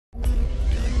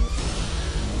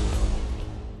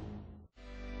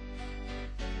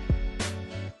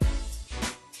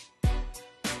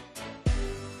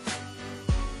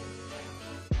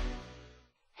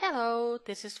Hello,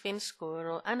 this is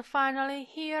Runesquirrel, and finally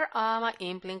here are my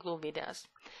impling glue videos.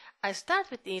 I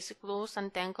start with easy glues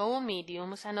and then go on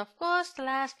mediums, and of course the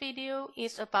last video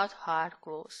is about hard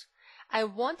glues. I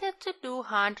wanted to do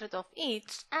 100 of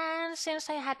each, and since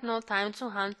I had no time to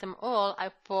hunt them all,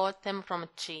 I bought them from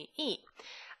GE.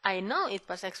 I know it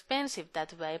was expensive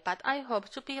that way, but I hope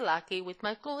to be lucky with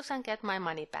my glues and get my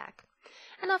money back.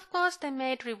 And of course they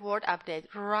made reward update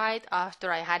right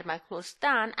after I had my glues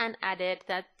done and added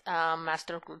that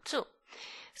master glue too.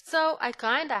 So I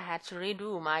kinda had to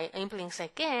redo my implings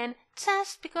again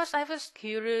just because I was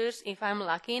curious if I'm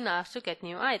lucky enough to get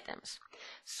new items.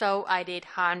 So I did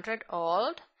 100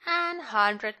 old and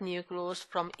 100 new glues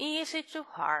from easy to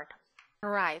hard.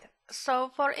 Right,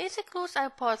 so for easy glues I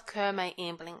bought Kermay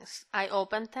implings. I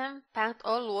opened them, packed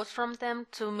all loot from them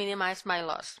to minimize my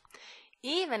loss.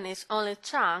 Even is only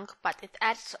chunk, but it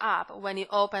adds up when you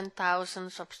open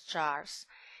thousands of jars.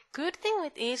 Good thing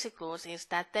with easy glues is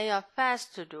that they are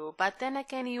fast to do, but then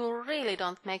again you really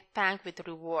don't make bank with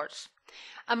rewards.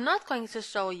 I'm not going to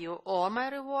show you all my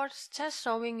rewards, just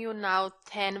showing you now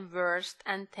 10 worst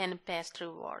and 10 best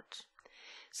rewards.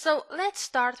 So let's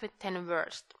start with 10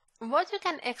 worst. What you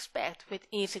can expect with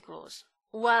easy glues?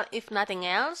 Well, if nothing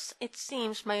else, it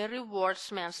seems my reward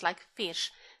smells like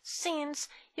fish, since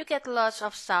you get lots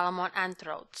of salmon and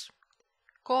throats.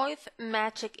 Coif,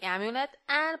 magic amulet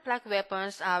and black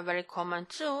weapons are very common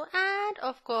too, and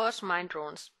of course mind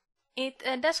runes. It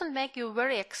doesn't make you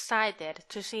very excited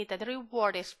to see that the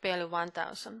reward is barely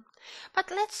 1000.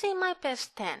 But let's see my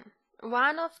best 10.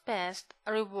 One of best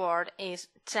reward is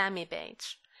jammy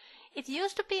badge. It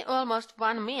used to be almost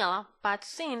 1 mil, but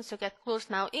since you get glues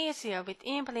now easier with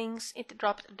implings, it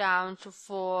dropped down to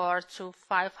 4 to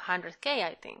 500k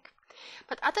I think.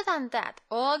 But other than that,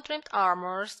 all trimmed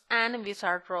armors and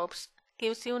wizard robes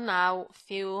gives you now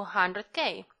few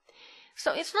 100k.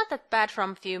 So it's not that bad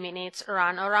from few minutes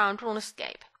run around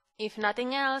RuneScape. If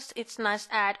nothing else, it's nice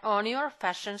add on your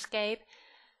fashionscape.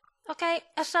 Okay,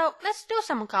 so let's do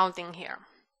some counting here.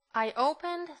 I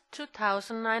opened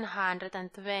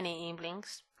 2920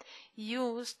 implings,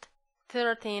 used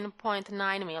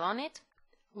 13.9 mil on it.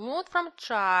 Loot from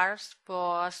jars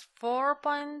was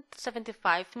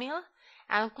 4.75 mil,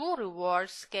 and glue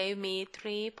rewards gave me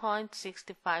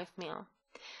 3.65 mil.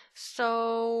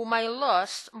 So my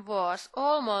loss was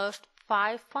almost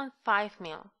 5.5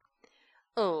 mil.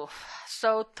 Oof,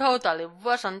 so totally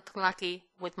wasn't lucky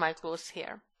with my glues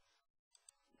here.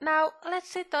 Now let's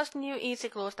see those new easy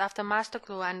glues after master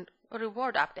glue and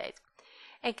reward update.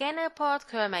 Again I bought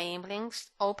Kermay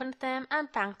implings, opened them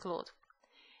and banked loot.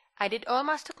 I did all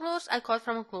master glues I got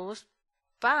from glues,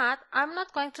 but I'm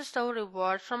not going to show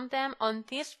rewards from them on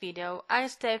this video, I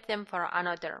saved them for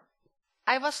another.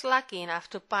 I was lucky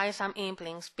enough to buy some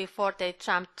implings before they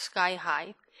jumped sky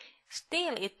high.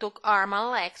 Still it took arm and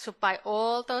legs to buy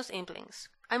all those implings.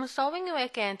 I'm showing you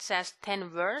again just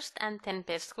 10 worst and 10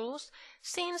 best glues,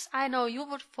 since I know you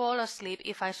would fall asleep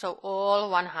if I show all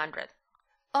 100.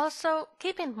 Also,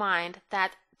 keep in mind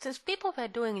that since people were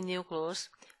doing new glues,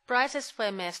 prices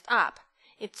were messed up.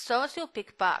 It shows you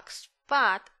big bucks,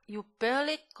 but you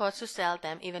barely got to sell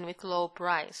them even with low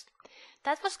price.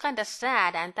 That was kinda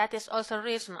sad, and that is also the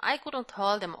reason I couldn't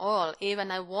hold them all,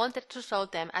 even I wanted to show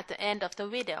them at the end of the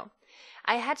video.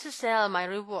 I had to sell my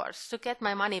rewards to get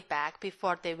my money back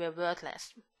before they were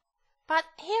worthless. But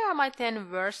here are my 10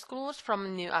 worst glues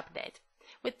from new update.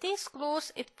 With these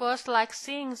glues it was like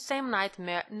seeing same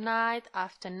nightmare night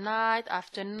after night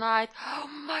after night. Oh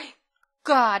my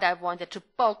god, I wanted to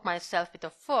poke myself with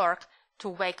a fork to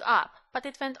wake up, but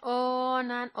it went on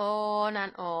and on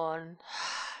and on.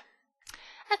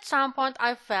 At some point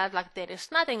I felt like there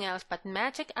is nothing else but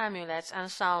magic amulets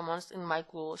and salmons in my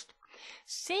glues.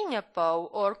 Seeing a bow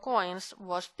or coins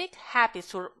was big happy,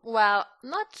 well,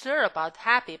 not sure about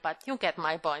happy, but you get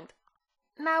my point.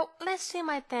 Now let's see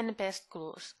my 10 best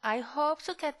glues. I hope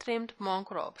to get trimmed monk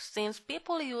robes, since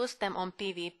people use them on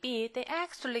PvP, they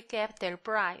actually kept their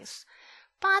price.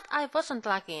 But I wasn't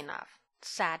lucky enough,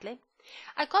 sadly.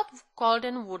 I got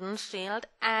golden wooden shield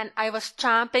and I was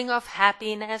jumping of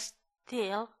happiness.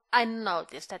 Still, I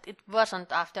noticed that it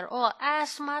wasn't after all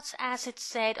as much as it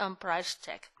said on price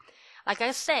check. Like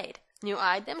I said, new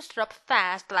items drop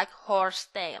fast like horse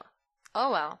tail.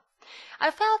 Oh well. I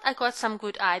felt I got some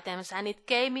good items and it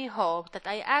gave me hope that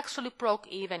I actually broke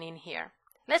even in here.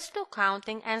 Let's do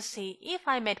counting and see if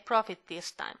I made profit this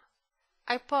time.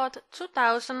 I bought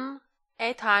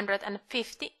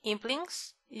 2850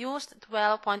 implings, used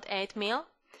 12.8 mil.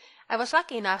 I was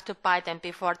lucky enough to buy them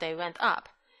before they went up.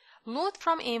 Loot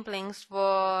from implings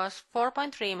was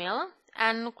 4.3 mil,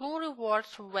 and clue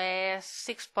rewards were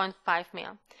 6.5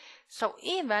 mil. So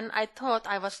even I thought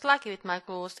I was lucky with my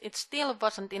clues, it still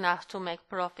wasn't enough to make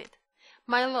profit.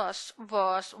 My loss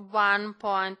was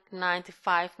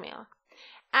 1.95 mil,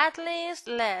 at least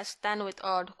less than with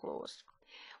old clues.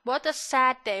 What a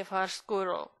sad day for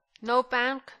Squirrel. No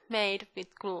bank made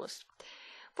with clues.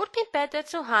 Would be better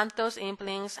to hunt those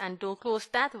implings and do clues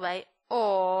that way,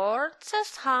 or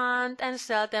just hunt and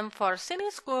sell them for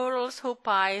silly squirrels who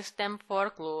buys them for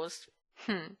clues.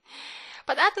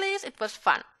 But at least it was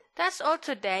fun. That's all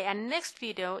today, and next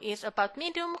video is about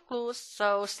medium clues,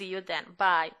 so see you then.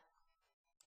 Bye.